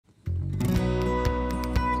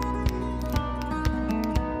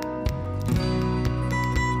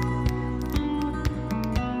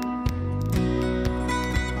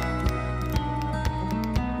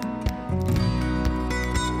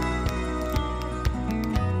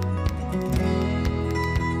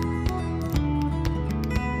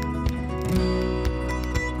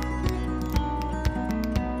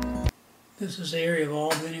This is the area of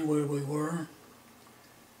Albany where we were,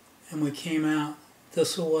 and we came out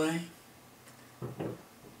this way.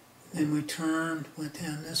 Then we turned, went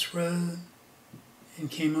down this road,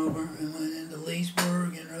 and came over and went into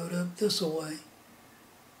Leesburg and rode up this way.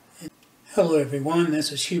 Hello everyone,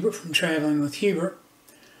 this is Hubert from Traveling with Hubert.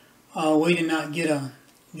 We did not get a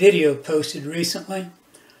video posted recently.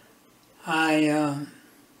 I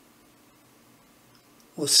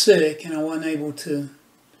was sick and I wasn't able to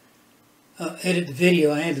edit the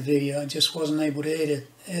video. I had the video, I just wasn't able to edit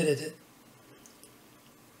it.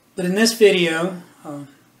 But in this video,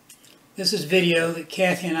 this is video that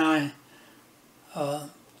Kathy and I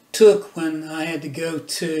took when I had to go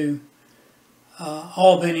to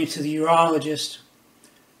Albany to the urologist,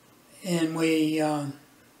 and we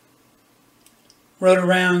rode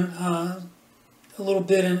around a little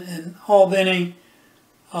bit in Albany,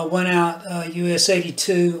 went out US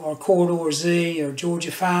 82 or Corridor Z or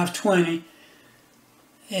Georgia 520,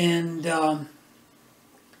 and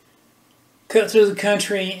cut through the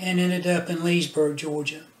country and ended up in Leesburg,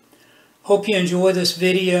 Georgia. Hope you enjoy this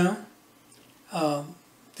video.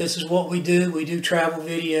 This is what we do travel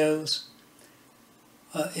videos.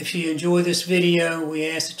 If you enjoy this video, we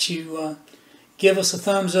ask that you give us a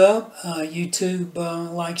thumbs up. YouTube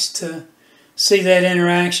likes to see that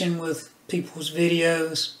interaction with people's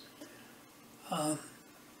videos.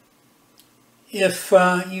 If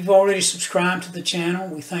you've already subscribed to the channel,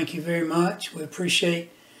 we thank you very much. We appreciate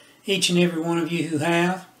each and every one of you who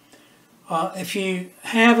have. If you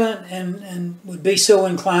haven't and would be so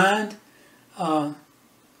inclined,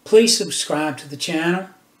 please subscribe to the channel.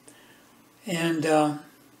 And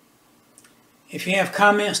if you have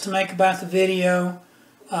comments to make about the video,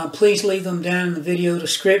 please leave them down in the video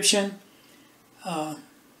description.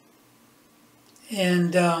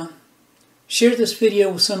 And share this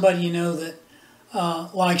video with somebody you know that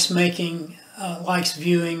likes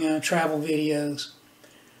viewing travel videos.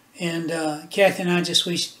 And Kathy and I just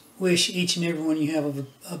wish each and every one of you have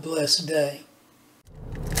a blessed day.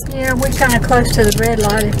 Yeah, we're kind of close to the red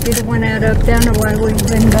light. If you'd have went out up down the way, we'd have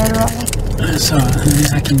been better off. That's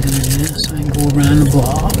alright, I can do this. I can go around the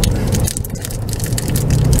block.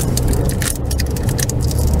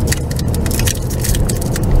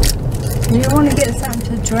 Do you want to get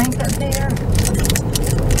something to drink up here?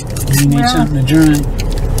 You need something to drink.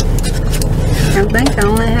 I think I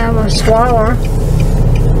only have a swallower.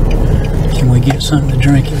 Can we get something to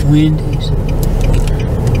drink at Wendy's?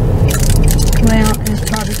 Well, it's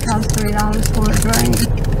probably cost $3 for a drink.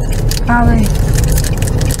 Probably.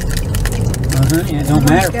 Honey, it don't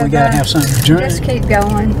matter if we gotta have something to drink. Just keep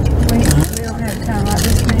going. We don't have time like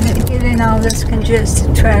this. We need to get in all this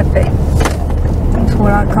congested traffic. That's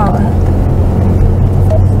what I call it.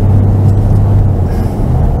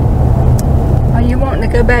 Are you wanting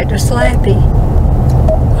to go back to Slappy?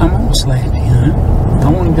 I'm on Slappy, huh? I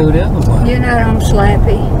want to go the other way. You're not on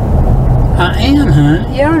Slappy. I am,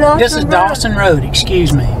 honey. You're on Dawson This is Road. Dawson Road,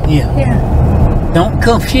 excuse me. Yeah. Yeah. Don't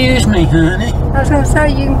confuse me, honey. I was going to say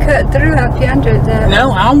you can cut through up yonder.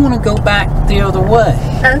 No, I want to go back the other way.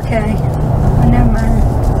 Okay. Never mind.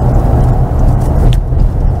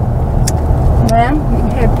 Well, you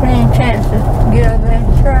had plenty of chance to get over there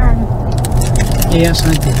and turn. Yes,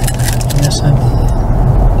 I did. Yes, I did.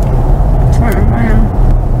 Turn around.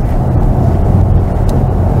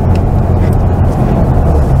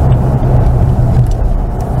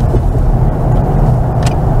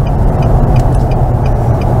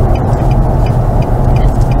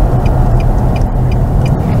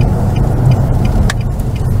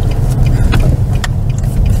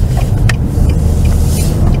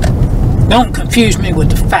 Don't confuse me with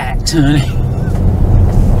the facts, honey.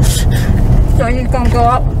 So you're going to go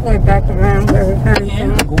all the way back around where we came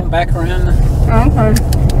Yeah, from? going back around the... Okay.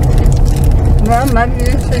 Well, maybe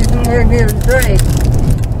you see somewhere to get a drink.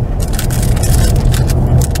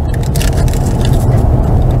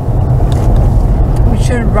 We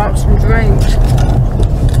should have brought some drinks.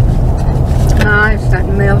 My ice got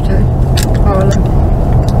melted.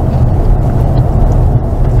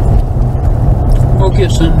 We'll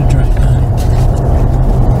get something to drink, honey.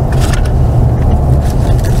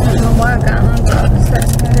 I don't know why I got hungry all of a sudden.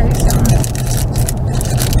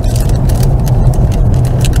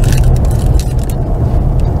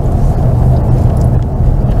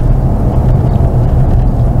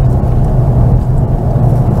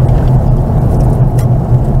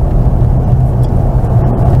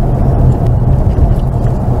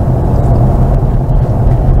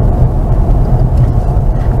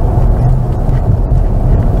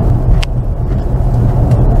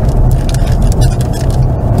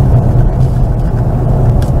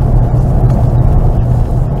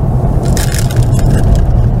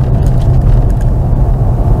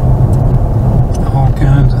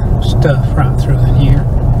 stuff right through in here.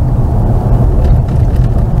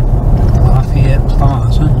 Lafayette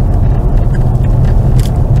Plaza.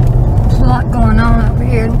 There's a lot going on over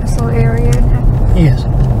here in this little area, isn't it? Yes.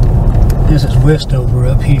 This is Westover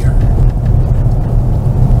up here.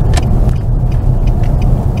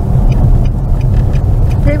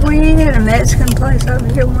 Did we eat at a Mexican place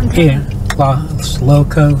over here one time? Yeah. Los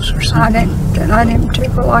Locos or something. I didn't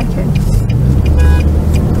particularly like it.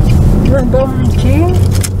 Little bowling king?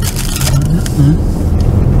 I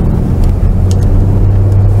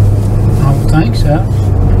don't think so.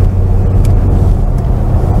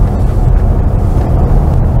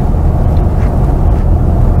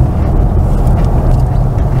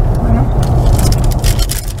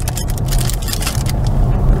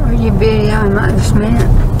 Are you videoing right this minute?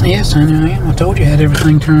 Yes, honey, I am. I told you I had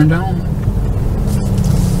everything turned on.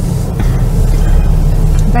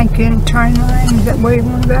 I think you're in the turn lane. Is that where you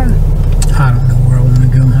want to go? I don't know where I want to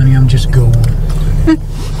go, honey. I'm just going.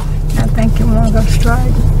 I think you want to go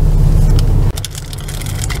straight.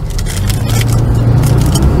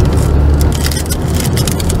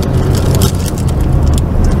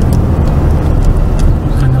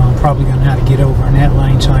 I know I'm probably going to have to get over in that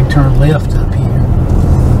lane so I can turn left up here.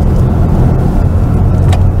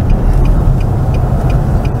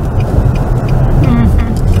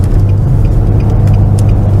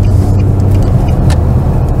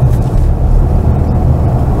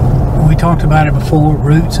 Talked about it before,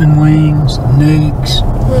 Roots and Wings, Nukes.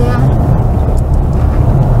 Yeah.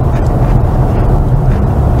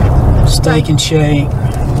 Steak and Shake.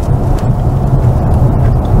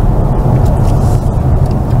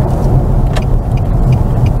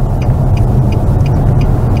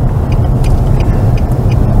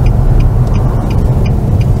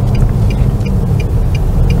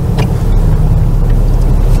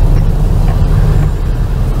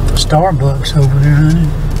 Starbucks over there, honey.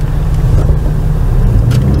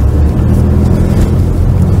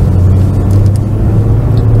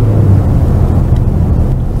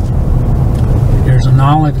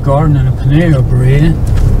 Olive Garden and a Panera Bread.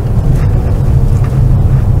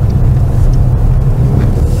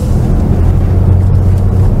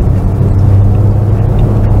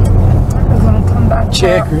 We're going to come back to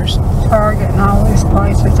Checkers. Target and all these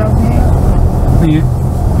places over here. Yeah.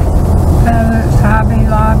 It's Hobby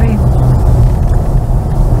Lobby.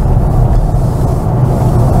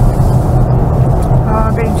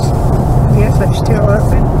 Hobbies. I guess they're still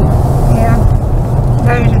open. Yeah.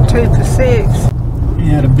 Those are 2 for $6.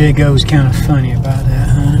 Yeah, the Big O's kind of funny about that,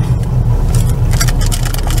 huh?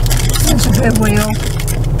 That's a good wheel.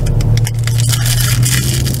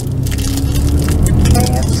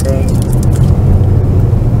 KFC.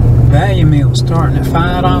 Value meal starting at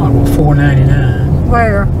 $5 with $4.99.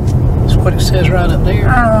 Where? That's what it says right up there.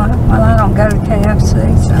 Oh, well, I don't go to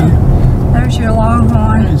KFC, so. Yeah. There's your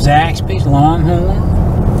Longhorn. Zaxby's, Longhorn.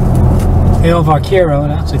 El Vaquero,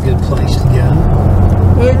 that's a good place to go.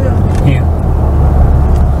 Is it? Yeah.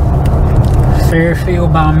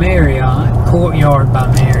 Fairfield by Marriott, Courtyard by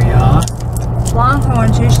Marriott.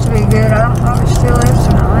 Longhorns used to be good. I don't know if it still is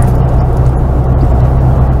or not.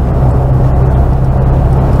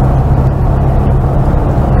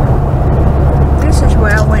 This is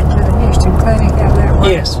where I went to the Houston Clinic out that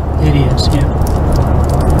way. Yes, it is, yeah.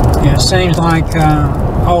 Yeah, it seems like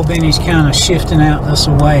Albany's kind of shifting out this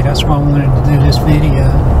way. That's why I wanted to do this video.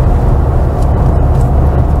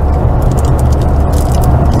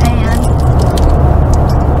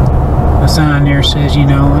 Sign there says, you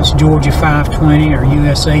know, it's Georgia 520 or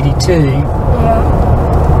US 82. Yeah.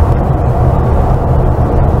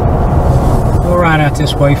 We'll ride out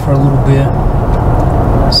this way for a little bit.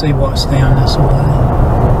 See what's down this way.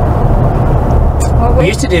 Well, There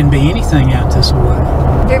used to didn't be anything out this way.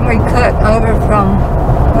 Didn't we cut over from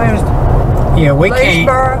where's Yeah, we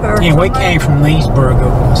Leesburg or came. Yeah, we came from Leesburg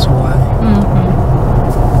over this way. Mm-hmm.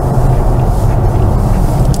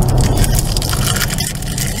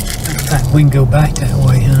 We can go back that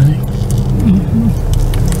way, honey. Mm-hmm.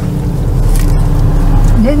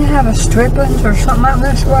 Didn't it have a Stripling's or something out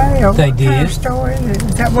this way? Or They what kind of did. store is it?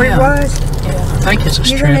 Is that what it was? Yeah, I think it's a You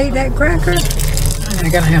strip. gonna eat that cracker? I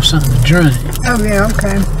gotta have something to drink. Oh yeah,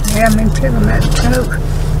 okay. Yeah, me too. I'm at Coke.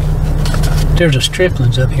 There's a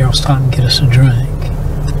Stripling's up here. I'll stop and get us a drink.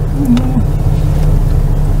 Mm-hmm.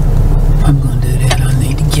 If I'm gonna do that, I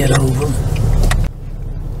need to get over.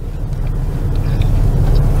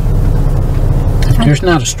 There's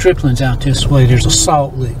not a Stripling's out this way. There's a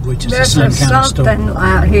Salt Lick, which is There's the same kind of store. something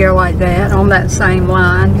out here like that on that same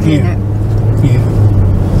line. Yeah. Yeah.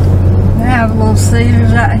 They have little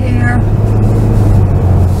Caesars out here.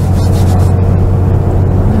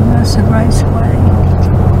 Oh, that's a Raceway.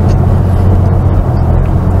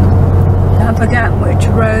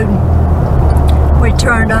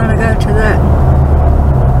 turned on to go to that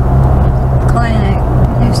clinic,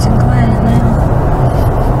 Houston Clinic now.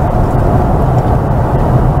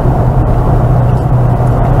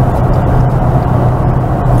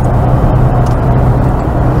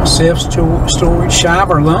 Self-storage shop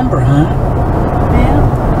or lumber, huh?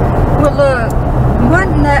 Yeah. Well, look,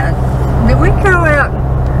 wasn't that, did we go out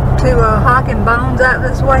to Hawk and Bones out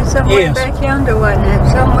this way somewhere? Yes. Back yonder, wasn't it?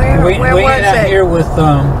 Somewhere? We Where was went out it? here with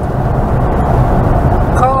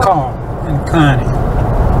Carl and Connie.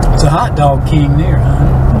 It's a hot dog king there,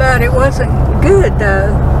 huh? But it wasn't good,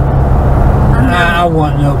 though. I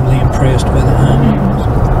wasn't overly impressed with it, honey.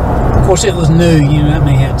 Of course, it was new, you know, that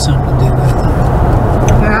may have something to do with it.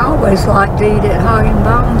 I always liked to eat at Hog and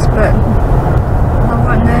Bones, but I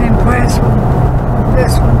wasn't that impressed with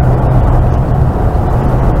this one.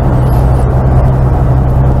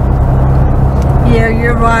 Yeah,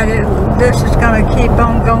 you're right. This is going to keep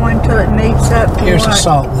on going till it meets up to Here's what? a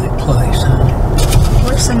Salt Lick place, honey.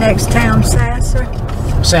 What's the next town? Sasser?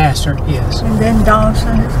 Sasser, yes. And then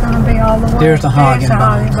Dawson. It's going to be all the way. There's the Hog and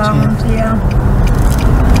Bones, Bones, yeah.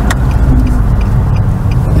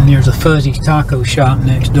 And there's a Fuzzy's Taco Shop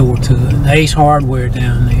next door to it. Ace Hardware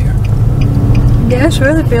down there. Yeah, it's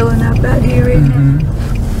really building up out here, isn't it?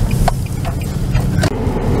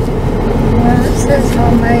 Well, it says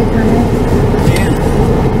homemade, honey. Yeah.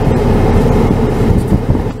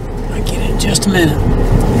 I'll get it in just a minute.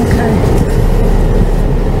 Okay.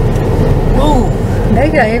 Whoa! They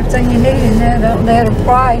got everything you need in there, don't they? At a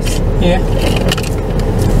price. Yeah.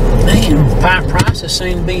 Man, pie prices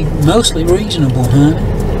seem to be mostly reasonable, honey.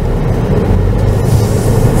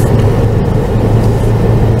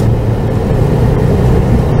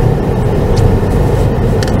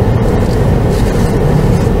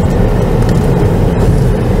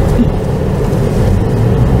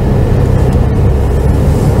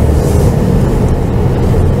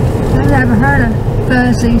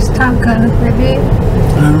 Fuzzy's Taco, have you?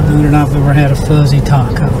 I don't know that I've ever had a fuzzy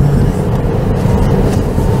taco.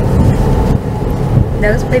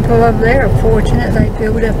 Those people over there are fortunate they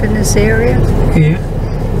build up in this area. Yeah.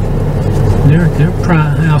 Their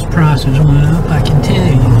house prices went up, I can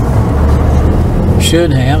tell you.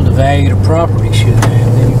 Should have. The value of the property should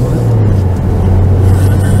have, anyway.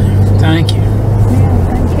 Thank you. Yeah,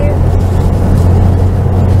 thank you.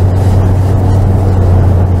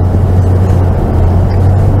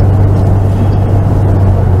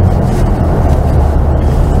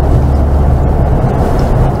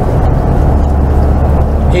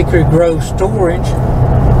 Hickory Grove Storage.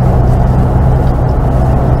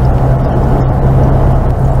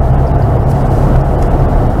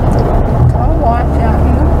 I'll watch out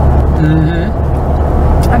here.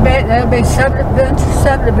 Mm-hmm. I bet there'll be bunch of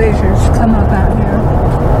subdivisions come up out here.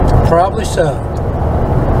 Probably so.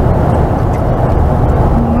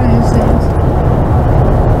 What is this?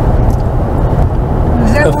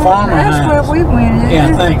 Is that The farmer that's house. where we went, isn't Yeah,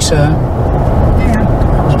 it? I think so. Yeah.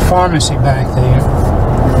 There's a pharmacy back there.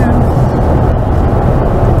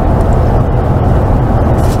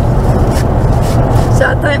 So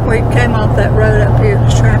I think we came off that road up here, the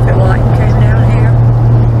traffic light, and came down here,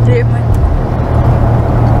 didn't we?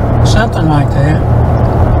 Something like that.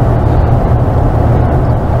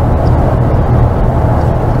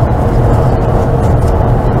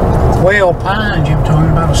 Quail Pines, you were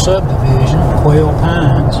talking about a subdivision. Quail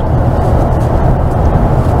Pines.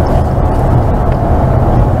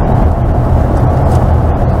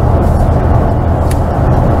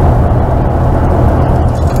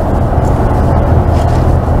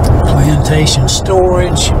 Plantation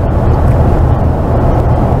Storage.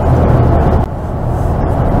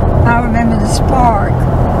 I remember the Spark.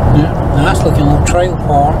 Yeah, nice looking little trail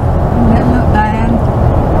park. That looked bad.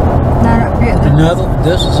 Not up here. Another,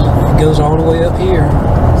 this is, it goes all the way up here.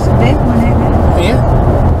 It's a big one, isn't it? Yeah.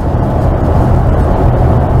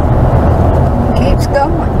 It keeps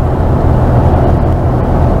going.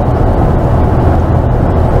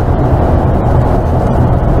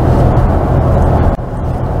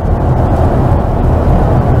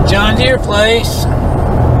 John Deere place.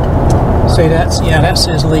 See, that's, yeah, that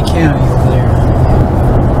says Lee County over there.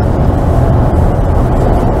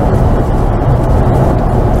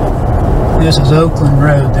 This is Oakland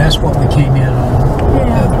Road. That's what we came in on the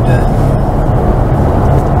other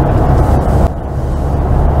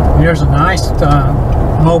day. There's a nice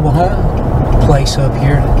mobile home place up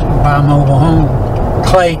here. Buy a mobile home.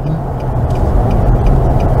 Clayton.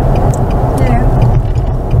 Yeah.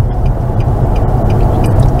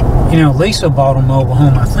 You know, Lisa bought a mobile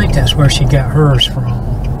home. I think that's where she got hers from.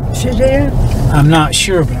 She did? I'm not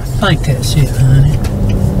sure, but I think that's it, honey.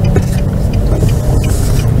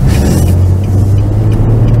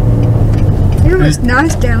 looks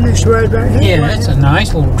nice down this road right here. Yeah, it's a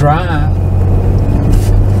nice little drive.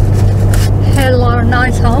 Had a lot of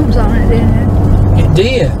nice homes on it, didn't it? It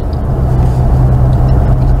did.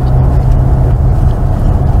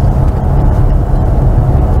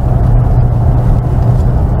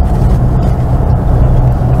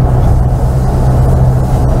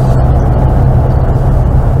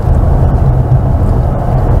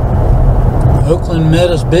 Oakland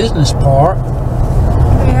Meadows Business Park.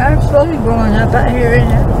 Yeah, it's slowly growing up out here, isn't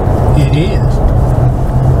it? It is.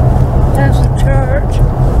 That's a church.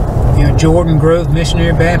 Yeah, Jordan Grove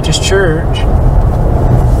Missionary Baptist Church.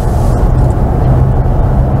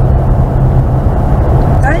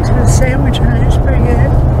 Thanks for the sandwich, honey. It's pretty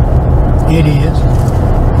good. It is.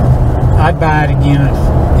 I'd buy it again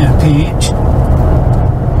in a pinch.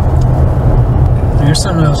 There's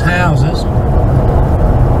some of those houses.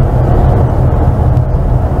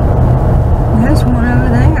 There's one over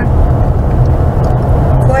there.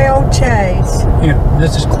 Quail Chase. Yeah,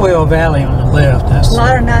 this is Quail Valley on the left. That's A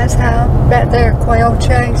lot of nice house back there. Quail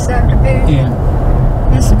Chase subdivision.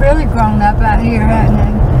 yeah. It's really grown up out here, hasn't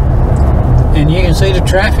it? And you can see the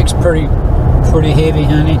traffic's pretty heavy,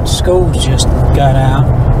 honey. School's just got out.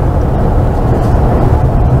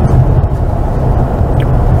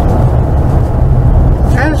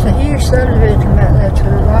 That was a huge subdivision back there to the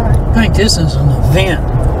right. I think this is an event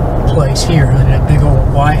place here, honey. That big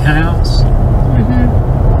old white house. Mm-hmm.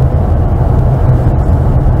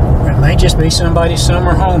 Or it may just be somebody's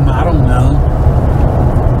summer home. I don't know.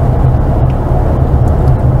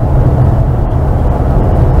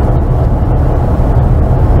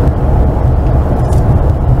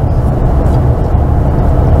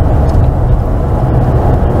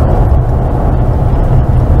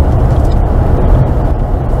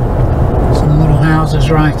 Some little houses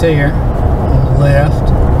right there on the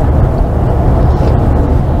left.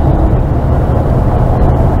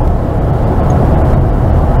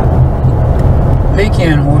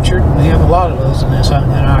 Pecan orchard. We have a lot of those in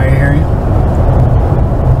our area.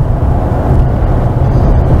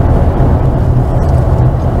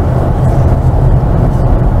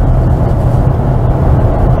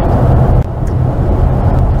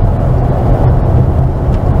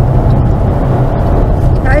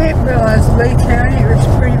 I didn't realize Lee County was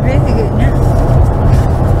pretty big, isn't it?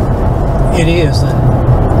 It is.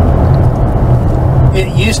 It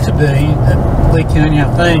used to be that Lee County, I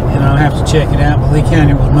think, and I'll have to check it out, but Lee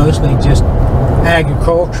County was mostly just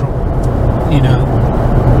agricultural, you know.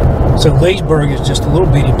 So Leesburg is just a little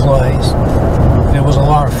bitty place. There was a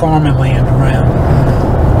lot of farming land around,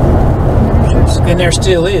 and there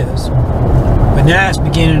still is. But now it's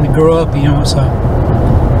beginning to grow up, you know. It's a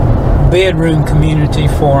bedroom community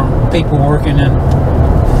for people working in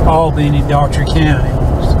Albany and Georgia County.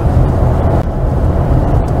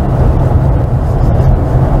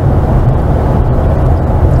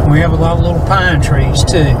 We have a lot of little pine trees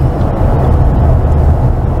too.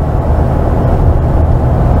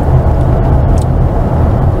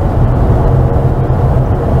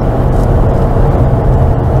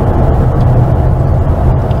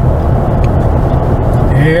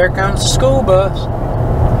 Here comes the school bus.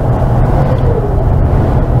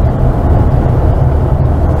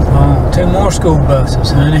 Oh, two more school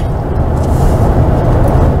buses, honey.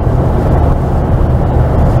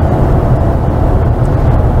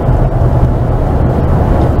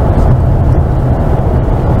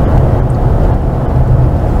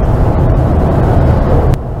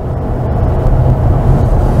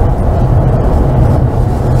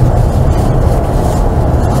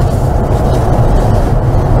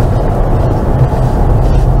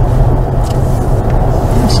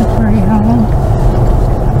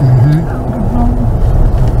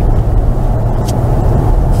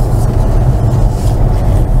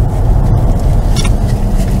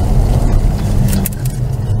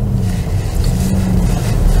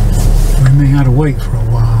 Wait for a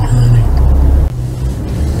while, honey.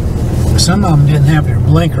 Some of them didn't have their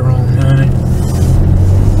blinker on, honey.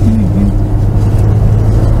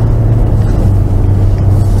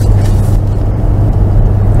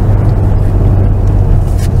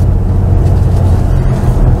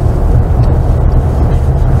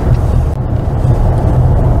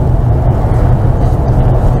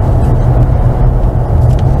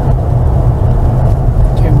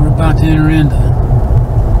 Okay, we're about to enter into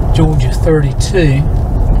Georgia 32.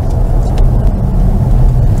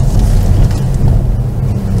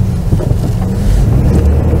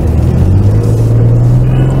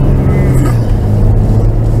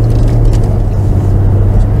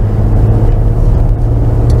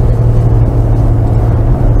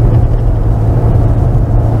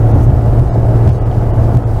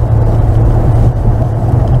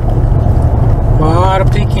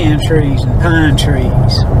 trees and pine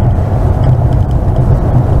trees.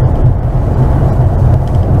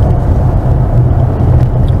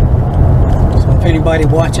 So if anybody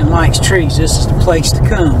watching likes trees, this is the place to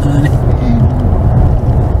come, honey.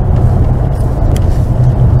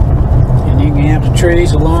 And you can have the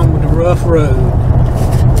trees along with the rough road.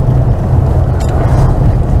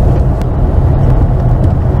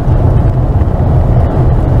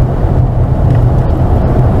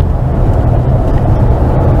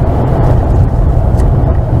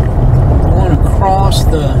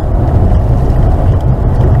 The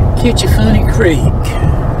Kitchafunny Creek.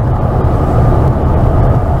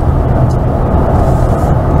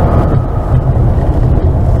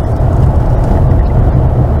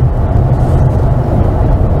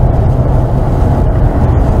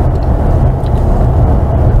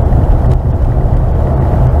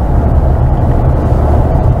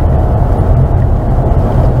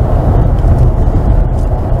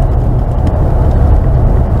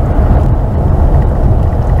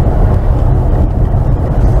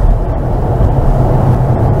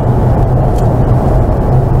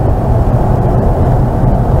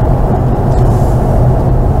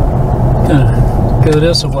 Go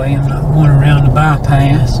this way, I'm not going around the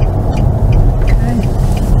bypass.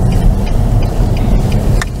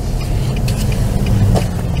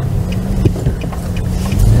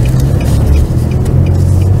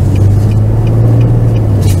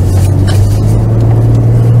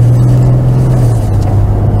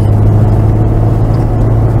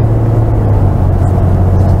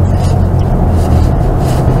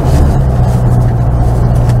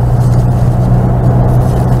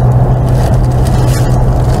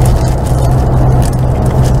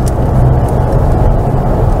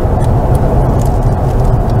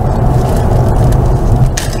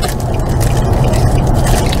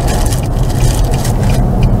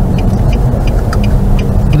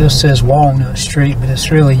 This says Walnut Street, but it's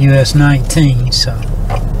really US 19, so.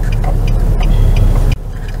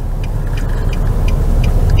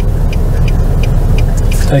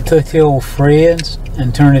 They took the old Fred's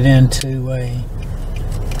and turned it into a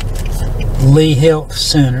Lee Health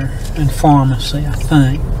Center and Pharmacy, I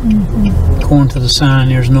think. According to the sign,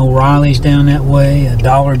 there's no Riley's down that way, a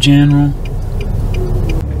Dollar General.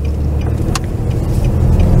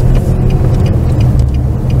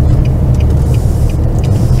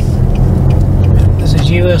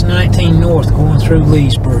 US 19 North going through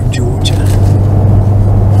Leesburg, Georgia.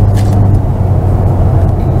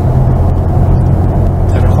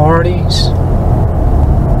 Got Hardee's,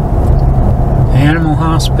 Animal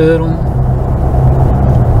Hospital,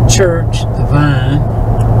 Church, the Vine,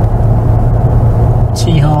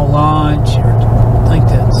 T-Hall Lodge, or I think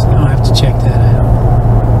that's, I'll have to check that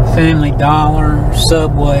out. Family Dollar,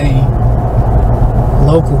 Subway,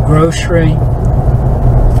 local grocery.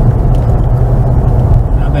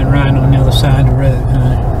 Been riding on the other side of the road,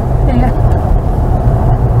 huh? Yeah.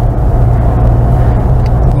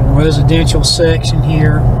 Little residential section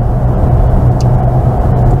here.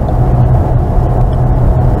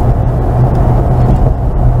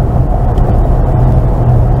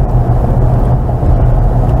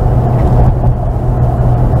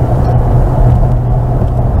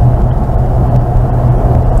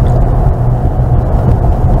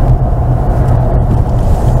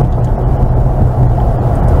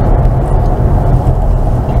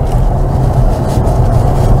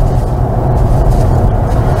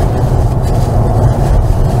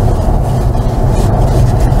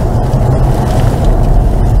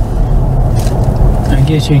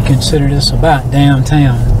 I guess you'd consider this about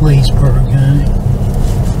downtown Leesburg, huh?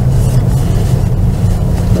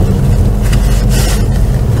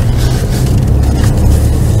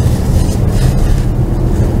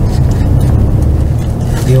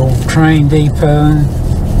 The old train depot.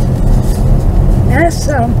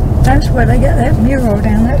 That's where they got that mural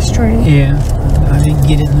down that street. Yeah, I didn't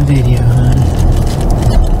get it in the video, huh?